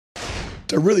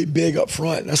they're really big up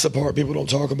front. That's the part people don't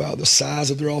talk about, the size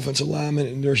of their offensive linemen,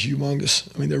 and they're humongous.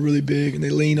 I mean, they're really big, and they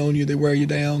lean on you. They wear you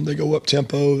down. They go up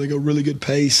tempo. They go really good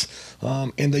pace,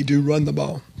 and they do run the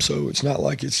ball. So it's not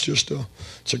like it's just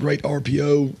it's a great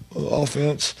RPO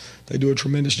offense. They do a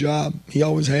tremendous job. He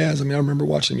always has. I mean, I remember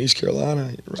watching East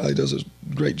Carolina. Riley does a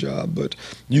great job. But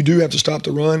you do have to stop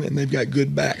the run, and they've got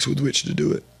good backs with which to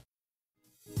do it.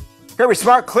 Kirby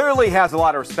Smart clearly has a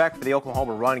lot of respect for the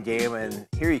Oklahoma run game, and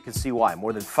here you can see why.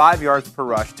 More than 5 yards per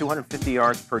rush, 250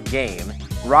 yards per game.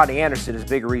 Rodney Anderson is a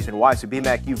big reason why. So,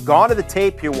 B-Mac, you've gone to the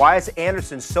tape here. Why is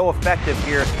Anderson so effective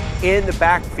here in the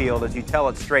backfield as you tell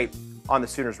it straight on the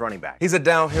Sooners running back? He's a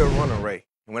downhill runner, Ray.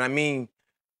 And when I mean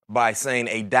by saying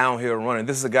a downhill runner,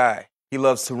 this is a guy, he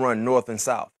loves to run north and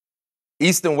south.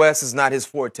 East and west is not his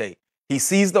forte. He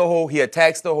sees the hole, he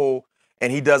attacks the hole,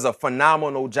 and he does a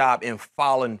phenomenal job in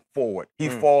falling forward. He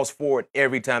falls forward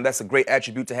every time. That's a great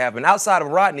attribute to have. And outside of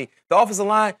Rodney, the offensive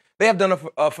line, they have done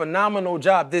a phenomenal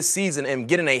job this season in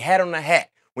getting a hat on the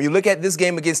hat. When you look at this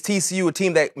game against TCU, a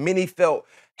team that many felt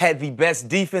had the best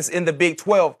defense in the Big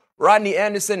 12, Rodney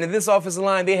Anderson and this offensive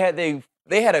line, they had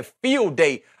a field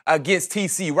day against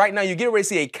TCU. Right now, you're getting ready to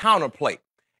see a counter play.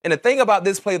 And the thing about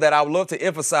this play that I would love to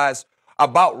emphasize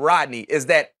about Rodney is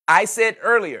that I said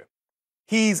earlier,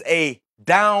 he's a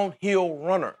downhill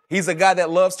runner. He's a guy that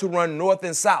loves to run north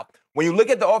and south. When you look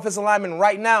at the offensive linemen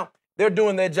right now, they're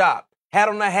doing their job. Hat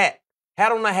on the hat,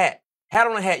 hat on the hat, hat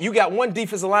on the hat. You got one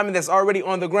defensive lineman that's already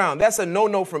on the ground. That's a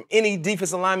no-no from any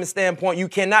defensive lineman standpoint. You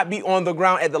cannot be on the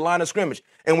ground at the line of scrimmage.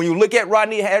 And when you look at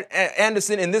Rodney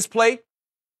Anderson in this play,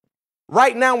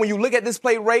 right now when you look at this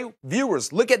play, Ray,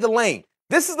 viewers, look at the lane.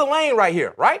 This is the lane right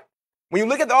here, right? When you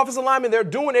look at the offensive linemen, they're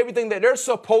doing everything that they're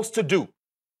supposed to do.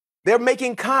 They're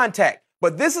making contact.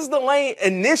 But this is the lane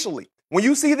initially. When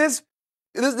you see this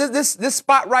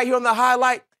spot right here on the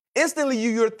highlight, instantly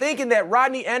you're thinking that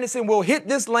Rodney Anderson will hit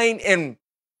this lane and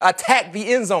attack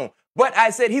the end zone. But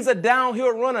I said he's a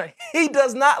downhill runner. He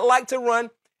does not like to run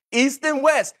east and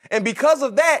west. And because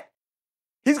of that,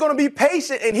 he's going to be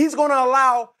patient and he's going to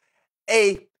allow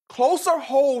a closer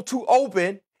hole to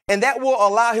open, and that will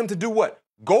allow him to do what?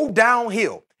 Go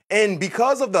downhill. And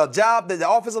because of the job that the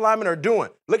offensive linemen are doing,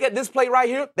 look at this play right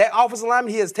here. That offensive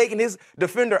lineman, he has taken his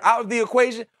defender out of the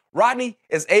equation. Rodney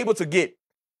is able to get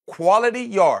quality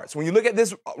yards. When you look at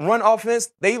this run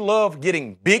offense, they love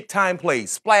getting big-time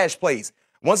plays, splash plays.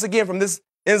 Once again, from this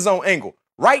end zone angle.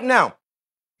 Right now,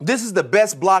 this is the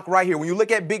best block right here. When you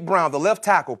look at Big Brown, the left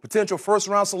tackle, potential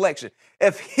first-round selection,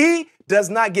 if he does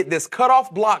not get this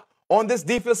cutoff block on this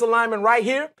defensive lineman right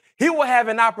here, he will have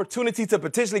an opportunity to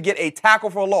potentially get a tackle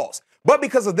for a loss. But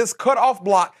because of this cutoff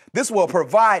block, this will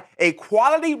provide a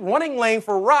quality running lane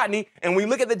for Rodney. And when you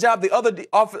look at the job the other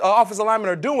offensive linemen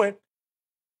are doing,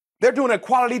 they're doing a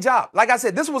quality job. Like I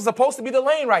said, this was supposed to be the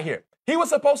lane right here. He was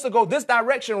supposed to go this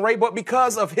direction, Ray, but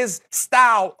because of his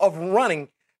style of running,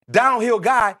 downhill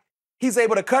guy, he's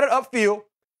able to cut it upfield,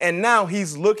 and now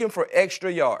he's looking for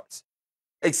extra yards.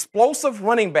 Explosive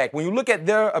running back. When you look at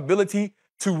their ability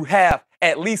to have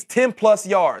at least 10-plus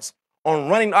yards on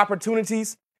running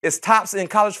opportunities, it's tops in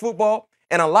college football,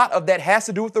 and a lot of that has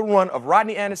to do with the run of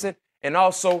Rodney Anderson and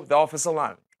also the offensive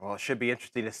line. Well, it should be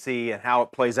interesting to see and how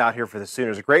it plays out here for the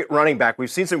Sooners. A great running back.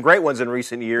 We've seen some great ones in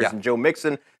recent years, and Joe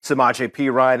Mixon, Samaje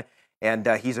Perine, and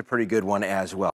he's a pretty good one as well.